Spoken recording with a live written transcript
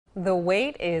The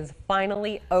wait is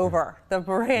finally over. The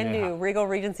brand new Regal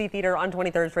Regency Theater on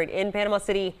 23rd Street in Panama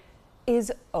City is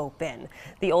open.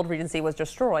 The old Regency was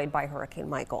destroyed by Hurricane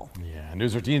Michael. Yeah,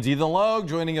 News 13's Ethan Logue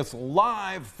joining us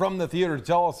live from the theater to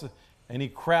tell us any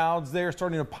crowds there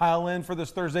starting to pile in for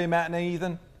this Thursday matinee,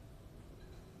 Ethan?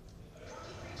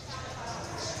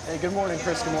 Hey, good morning,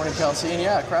 Chris. Good morning, Kelsey. And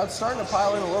yeah, crowd's starting to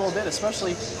pile in a little bit,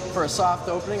 especially for a soft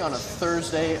opening on a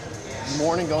Thursday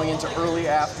morning going into early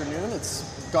afternoon. It's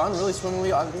gone really swimmingly.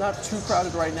 Not too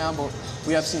crowded right now, but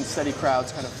we have seen steady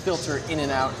crowds kind of filter in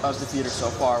and out of the theater so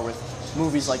far, with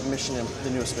movies like the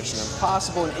newest Mission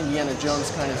Impossible and Indiana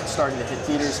Jones kind of starting to hit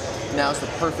theaters. Now's the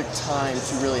perfect time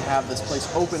to really have this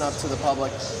place open up to the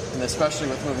public, and especially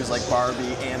with movies like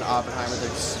Barbie and Oppenheimer, the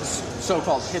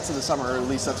so-called hits of the summer, or at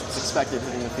least that's what's expected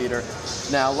hitting the theater.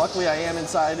 Now, luckily I am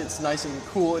inside. It's nice and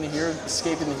cool in here,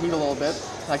 escaping the heat a little bit.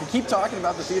 I could keep talking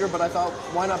about the theater, but I thought,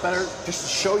 why not better just to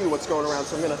show you what's going around.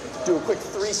 So I'm going to do a quick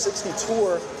 360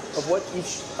 tour of what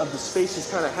each of the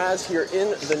spaces kind of has here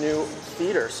in the new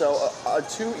theater. So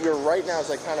to your right now,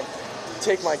 as I kind of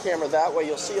take my camera that way,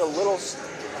 you'll see the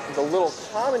little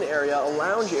common area, a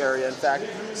lounge area. In fact,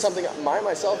 something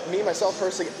me myself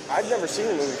personally, I've never seen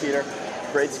a movie theater.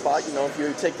 Great spot, you know, if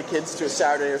you take the kids to a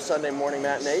Saturday or Sunday morning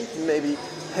matinee, you can maybe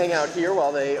hang out here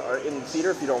while they are in the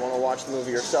theater if you don't want to watch the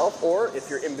movie yourself, or if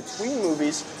you're in between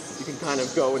movies, you can kind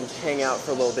of go and hang out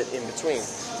for a little bit in between.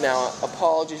 Now,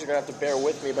 apologies, you're going to have to bear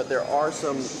with me, but there are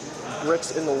some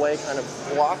bricks in the way kind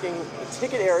of blocking the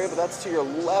ticket area, but that's to your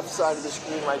left side of the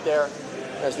screen right there.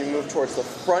 As we move towards the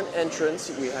front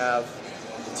entrance, we have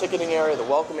the ticketing area, the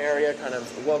welcome area, kind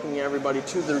of welcoming everybody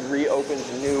to the reopened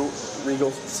new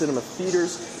Regal Cinema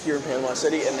Theaters here in Panama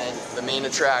City, and then the main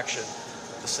attraction,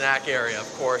 the snack area,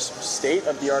 of course,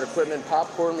 state-of-the-art equipment,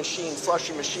 popcorn machines,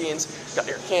 slushie machines, got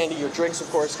your candy, your drinks, of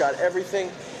course, got everything.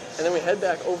 And then we head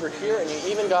back over here, and you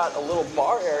even got a little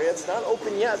bar area. It's not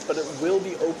open yet, but it will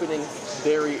be opening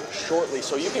very shortly.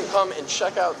 So you can come and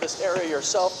check out this area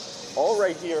yourself, all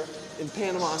right here in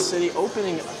Panama City.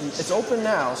 It's open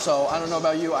now, so I don't know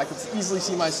about you. I could easily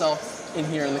see myself in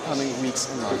here in the coming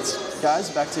weeks and months. Guys,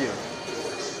 back to you.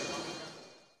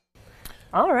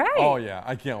 All right. Oh, yeah,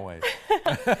 I can't wait.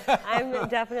 I'm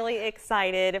definitely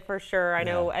excited for sure. I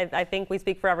know, I think we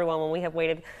speak for everyone when we have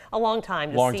waited a long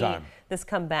time to see this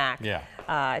come back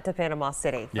to Panama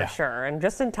City for sure. And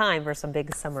just in time for some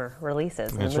big summer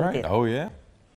releases. That's right. Oh, yeah.